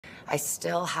I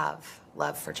still have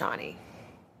love for Johnny.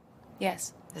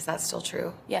 Yes. Is that still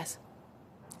true? Yes.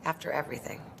 After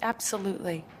everything?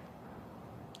 Absolutely.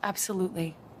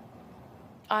 Absolutely.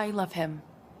 I love him.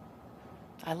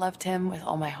 I loved him with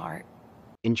all my heart.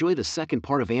 Enjoy the second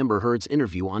part of Amber Heard's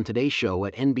interview on Today's show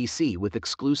at NBC with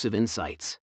exclusive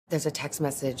insights. There's a text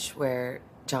message where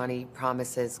Johnny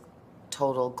promises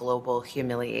total global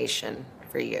humiliation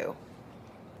for you.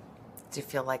 Do you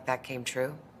feel like that came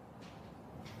true?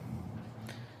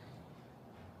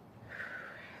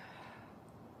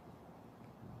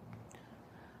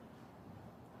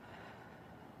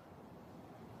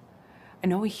 I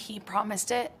know he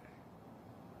promised it.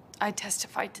 I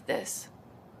testified to this.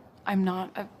 I'm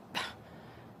not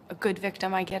a good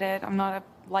victim, I get it. I'm not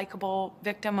a likable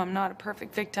victim. I'm not a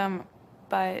perfect victim,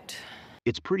 but...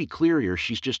 It's pretty clear here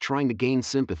she's just trying to gain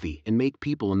sympathy and make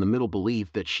people in the middle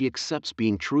believe that she accepts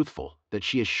being truthful, that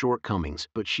she has shortcomings,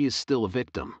 but she is still a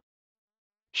victim.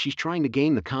 She's trying to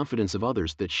gain the confidence of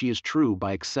others that she is true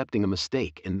by accepting a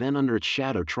mistake and then under its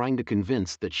shadow trying to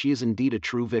convince that she is indeed a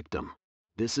true victim.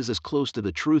 This is as close to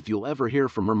the truth you'll ever hear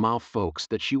from her mouth, folks,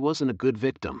 that she wasn't a good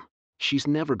victim. She's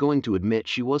never going to admit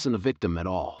she wasn't a victim at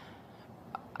all.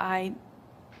 When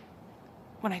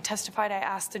I testified, I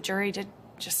asked the jury to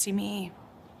just see me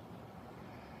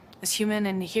as human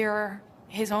and hear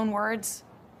his own words,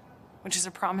 which is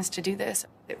a promise to do this.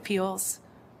 It feels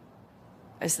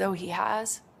as though he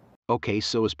has. Okay,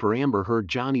 so as per Amber Heard,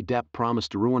 Johnny Depp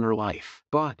promised to ruin her life.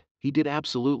 But he did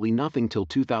absolutely nothing till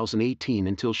 2018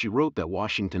 until she wrote that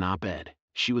Washington op-ed.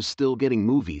 She was still getting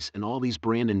movies and all these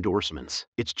brand endorsements.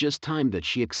 It's just time that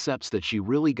she accepts that she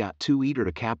really got too eager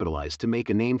to capitalize to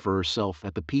make a name for herself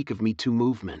at the peak of Me Too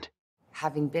movement.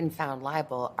 Having been found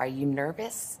liable, are you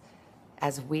nervous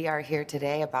as we are here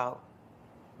today about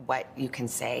what you can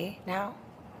say now?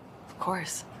 Of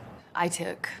course. I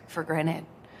took for granted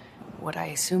what I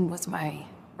assumed was my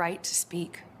right to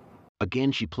speak.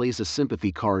 Again, she plays a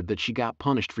sympathy card that she got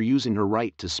punished for using her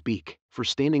right to speak, for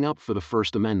standing up for the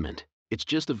First Amendment. It's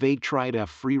just a vague try to have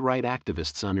free right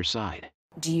activists on her side.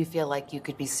 Do you feel like you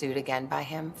could be sued again by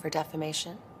him for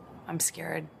defamation? I'm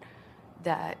scared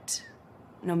that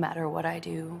no matter what I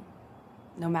do,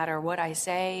 no matter what I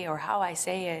say or how I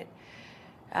say it,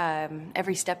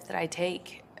 every step that I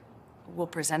take will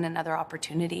present another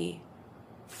opportunity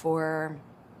for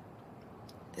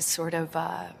this sort of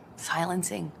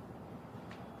silencing,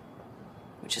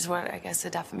 which is what I guess a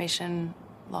defamation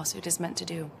lawsuit is meant to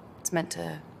do. It's meant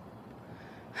to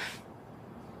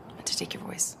take your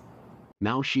voice.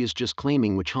 Now she is just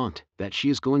claiming witch hunt, that she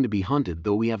is going to be hunted,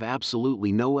 though we have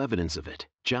absolutely no evidence of it.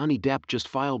 Johnny Depp just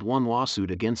filed one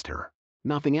lawsuit against her.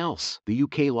 Nothing else. The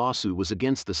UK lawsuit was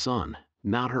against the Sun,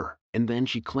 not her. And then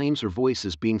she claims her voice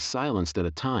is being silenced at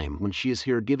a time when she is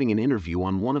here giving an interview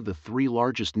on one of the 3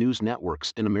 largest news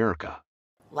networks in America.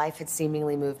 Life had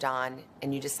seemingly moved on,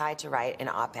 and you decide to write an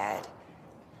op-ed.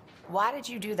 Why did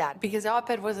you do that? Because the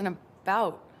op-ed wasn't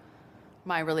about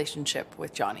my relationship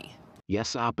with Johnny.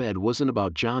 Yes, op-ed wasn't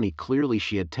about Johnny. Clearly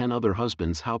she had 10 other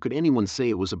husbands. How could anyone say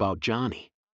it was about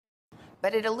Johnny?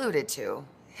 But it alluded to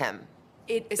him.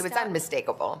 It was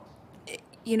unmistakable.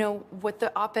 You know, what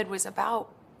the op-ed was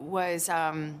about was,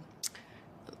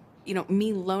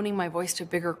 me loaning my voice to a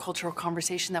bigger cultural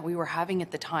conversation that we were having at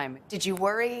the time. Did you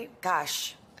worry,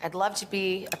 gosh, I'd love to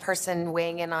be a person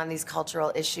weighing in on these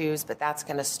cultural issues, but that's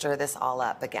going to stir this all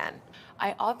up again?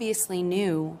 I obviously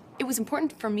knew it was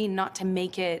important for me not to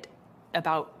make it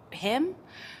about him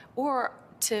or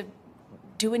to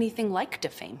do anything like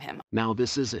defame him. Now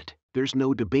this is it. There's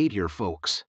no debate here,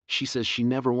 folks. She says she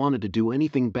never wanted to do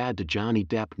anything bad to Johnny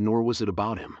Depp, nor was it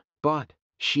about him. But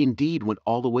she indeed went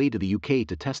all the way to the UK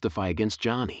to testify against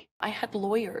Johnny. I had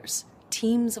lawyers,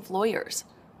 teams of lawyers,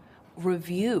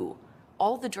 review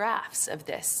all the drafts of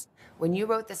this. When you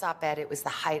wrote this op-ed, it was the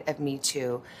height of Me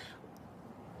Too.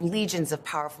 Legions of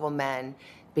powerful men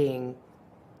being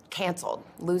canceled,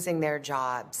 losing their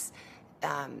jobs.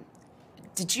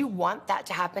 Did you want that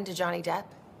to happen to Johnny Depp?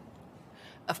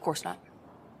 Of course not.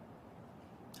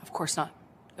 Of course not.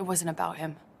 It wasn't about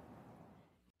him.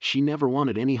 She never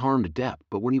wanted any harm to Depp,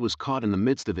 but when he was caught in the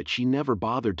midst of it, she never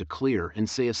bothered to clear and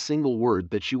say a single word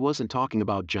that she wasn't talking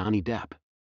about Johnny Depp.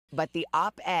 But the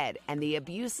op-ed and the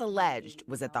abuse alleged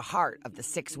was at the heart of the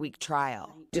 6-week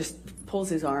trial. Just pulls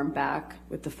his arm back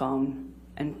with the phone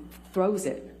and throws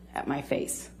it at my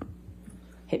face.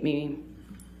 Hit me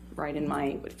right in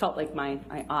it felt like my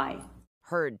eye.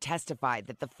 Heard testified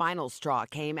that the final straw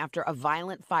came after a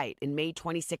violent fight in May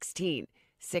 2016.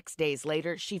 6 days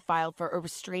later, she filed for a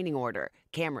restraining order,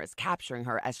 cameras capturing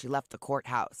her as she left the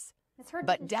courthouse.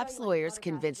 But Depp's lawyers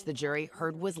convinced the jury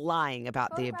Heard was lying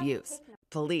about the abuse.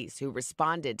 Police who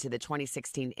responded to the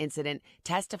 2016 incident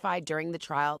testified during the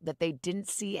trial that they didn't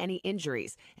see any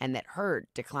injuries and that Heard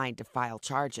declined to file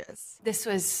charges. This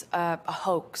was a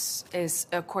hoax,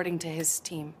 according to his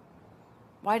team.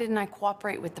 Why didn't I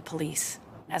cooperate with the police?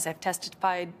 As I've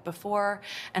testified before,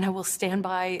 and I will stand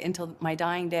by until my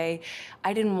dying day,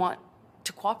 I didn't want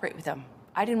to cooperate with them.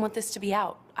 I didn't want this to be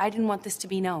out. I didn't want this to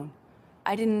be known.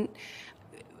 I didn't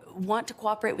want to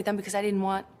cooperate with them because I didn't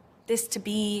want this to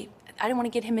be, I didn't want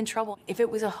to get him in trouble. If it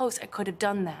was a hoax, I could have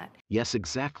done that. Yes,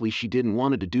 exactly, she didn't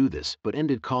want to do this, but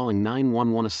ended calling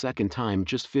 911 a second time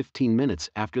just 15 minutes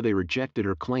after they rejected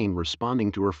her claim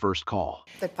responding to her first call.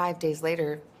 But 5 days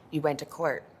later, you went to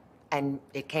court, and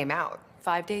it came out.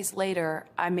 5 days later,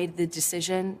 I made the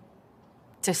decision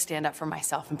to stand up for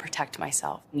myself and protect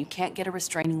myself. You can't get a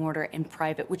restraining order in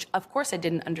private, which of course I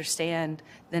didn't understand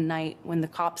the night when the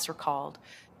cops were called.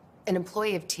 An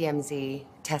employee of TMZ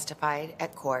testified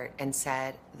at court and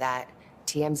said that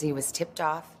TMZ was tipped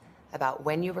off about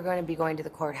when you were going to be going to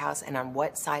the courthouse and on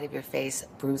what side of your face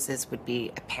bruises would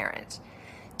be apparent.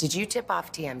 Did you tip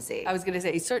off TMZ? I was going to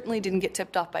say, he certainly didn't get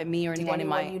tipped off by me or anyone in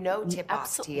my... Did anyone you know tip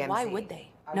off TMZ? Why would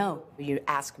they? No. You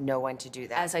asked no one to do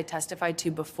that? As I testified to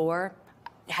before,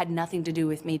 it had nothing to do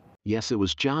with me. Yes, it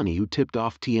was Johnny who tipped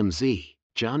off TMZ.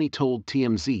 Johnny told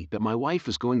TMZ that my wife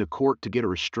is going to court to get a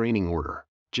restraining order.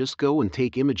 Just go and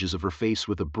take images of her face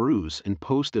with a bruise and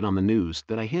post it on the news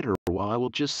that I hit her while I will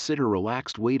just sit here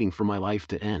relaxed waiting for my life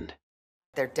to end.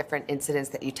 There are different incidents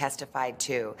that you testified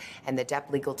to, and the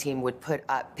DEP legal team would put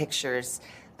up pictures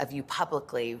of you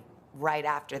publicly right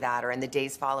after that or in the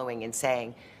days following and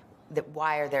saying that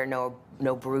why are there no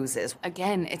bruises?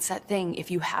 Again, it's that thing.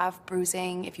 If you have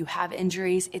bruising, if you have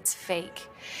injuries, it's fake.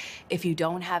 If you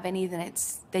don't have any,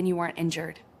 then you weren't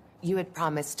injured. You had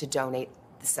promised to donate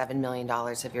the $7 million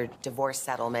of your divorce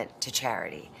settlement to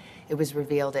charity. It was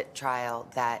revealed at trial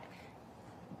that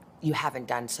you haven't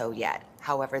done so yet.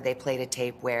 However, they played a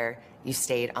tape where you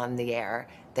stayed on the air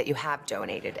that you have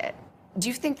donated it. Do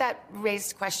you think that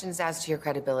raised questions as to your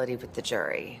credibility with the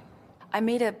jury? I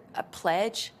made a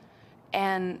pledge,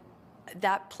 and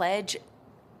that pledge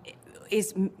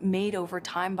is made over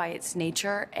time by its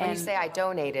nature. And when you say I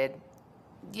donated,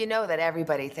 you know that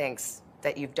everybody thinks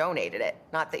that you've donated it,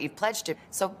 not that you've pledged it.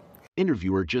 So,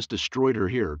 interviewer just destroyed her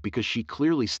here because she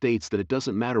clearly states that it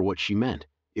doesn't matter what she meant.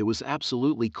 It was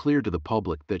absolutely clear to the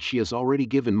public that she has already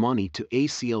given money to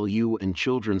ACLU and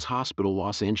Children's Hospital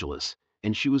Los Angeles,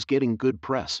 and she was getting good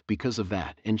press because of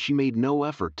that, and she made no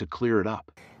effort to clear it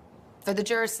up. For the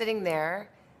jurors sitting there,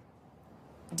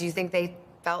 do you think they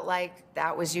felt like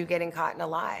that was you getting caught in a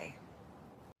lie?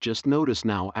 Just notice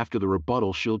now, after the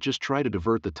rebuttal, she'll just try to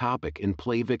divert the topic and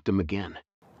play victim again.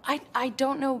 I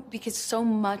don't know, because so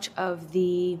much of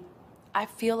I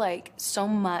feel like so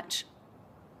much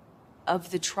of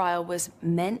the trial was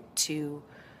meant to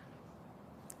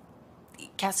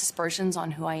cast aspersions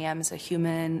on who I am as a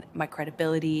human, my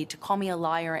credibility, to call me a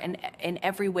liar in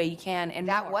every way you can. And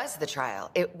that was the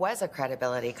trial. It was a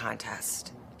credibility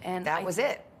contest. And that was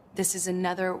it. This is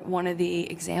another one of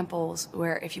the examples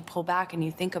where if you pull back and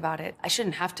you think about it, I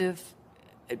shouldn't have to have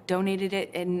donated it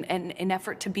in an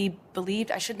effort to be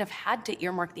believed. I shouldn't have had to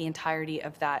earmark the entirety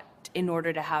of that in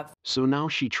order to have. So now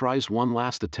she tries one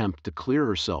last attempt to clear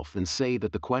herself and say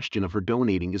that the question of her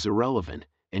donating is irrelevant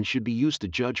and should be used to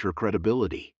judge her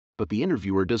credibility. But the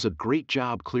interviewer does a great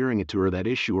job clearing it to her that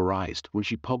issue arose when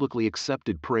she publicly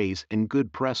accepted praise and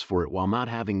good press for it while not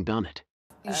having done it.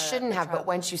 You shouldn't have, but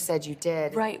once you said you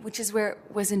did. Right, which is where it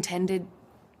was intended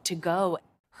to go.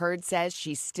 Heard says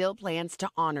she still plans to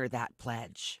honor that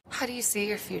pledge. How do you see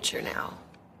your future now?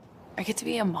 I get to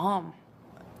be a mom,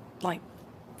 like,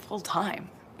 full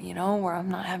time, you know, where I'm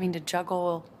not having to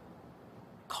juggle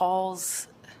calls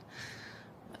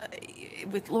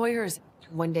with lawyers.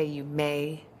 One day you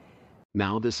may.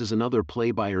 Now this is another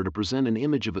play by her to present an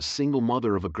image of a single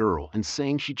mother of a girl and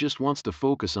saying she just wants to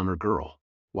focus on her girl,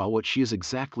 while what she is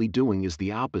exactly doing is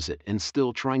the opposite and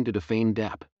still trying to defame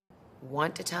Depp.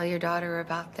 Want to tell your daughter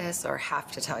about this, or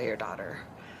have to tell your daughter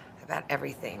about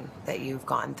everything that you've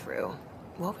gone through?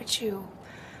 What would you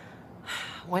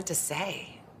want to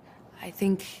say? I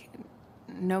think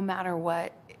no matter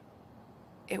what,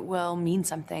 it will mean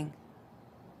something.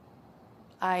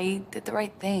 I did the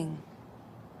right thing.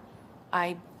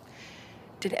 I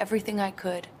did everything I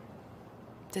could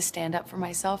to stand up for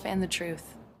myself and the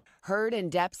truth. Heard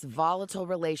and Depp's volatile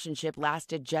relationship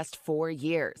lasted just 4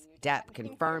 years. Depp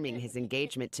confirming his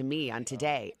engagement to me on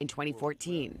Today in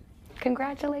 2014.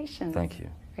 Congratulations. Thank you.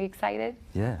 Are you excited?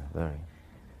 Yeah, very.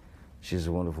 She's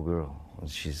a wonderful girl.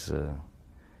 She's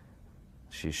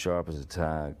She's sharp as a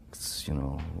tack, you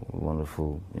know,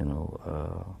 wonderful, you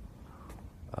know,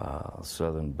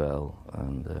 Southern belle,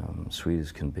 and sweet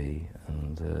as can be,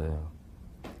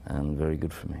 and very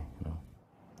good for me, you know.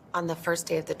 On the first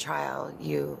day of the trial,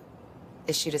 you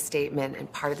issued a statement,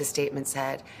 and part of the statement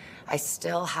said, "I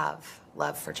still have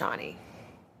love for Johnny."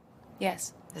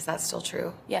 Yes. Is that still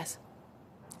true? Yes.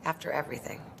 After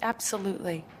everything?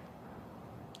 Absolutely.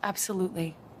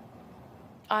 Absolutely.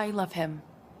 I love him.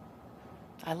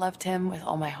 I loved him with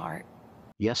all my heart.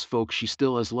 Yes, folks, she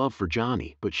still has love for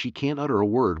Johnny, but she can't utter a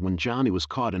word when Johnny was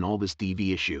caught in all this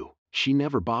DV issue. She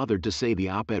never bothered to say the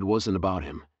op-ed wasn't about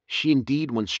him. She indeed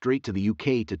went straight to the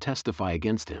UK to testify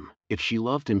against him. If she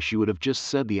loved him, she would have just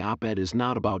said the op-ed is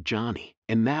not about Johnny.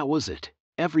 And that was it.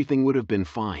 Everything would have been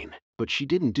fine. But she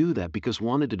didn't do that because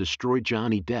wanted to destroy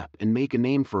Johnny Depp and make a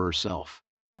name for herself.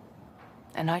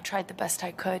 And I tried the best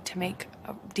I could to make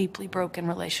a deeply broken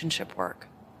relationship work.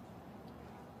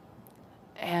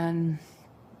 And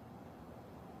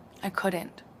I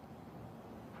couldn't.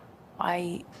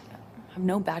 I have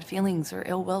no bad feelings or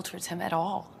ill will towards him at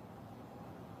all.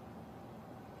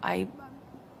 I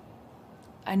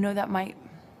know that might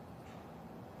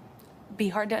be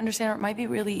hard to understand, or it might be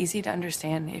really easy to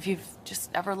understand. If you've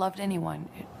just ever loved anyone,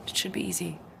 it should be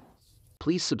easy.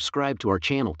 Please subscribe to our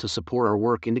channel to support our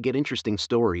work and to get interesting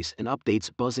stories and updates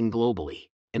buzzing globally.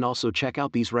 And also check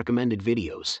out these recommended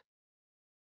videos.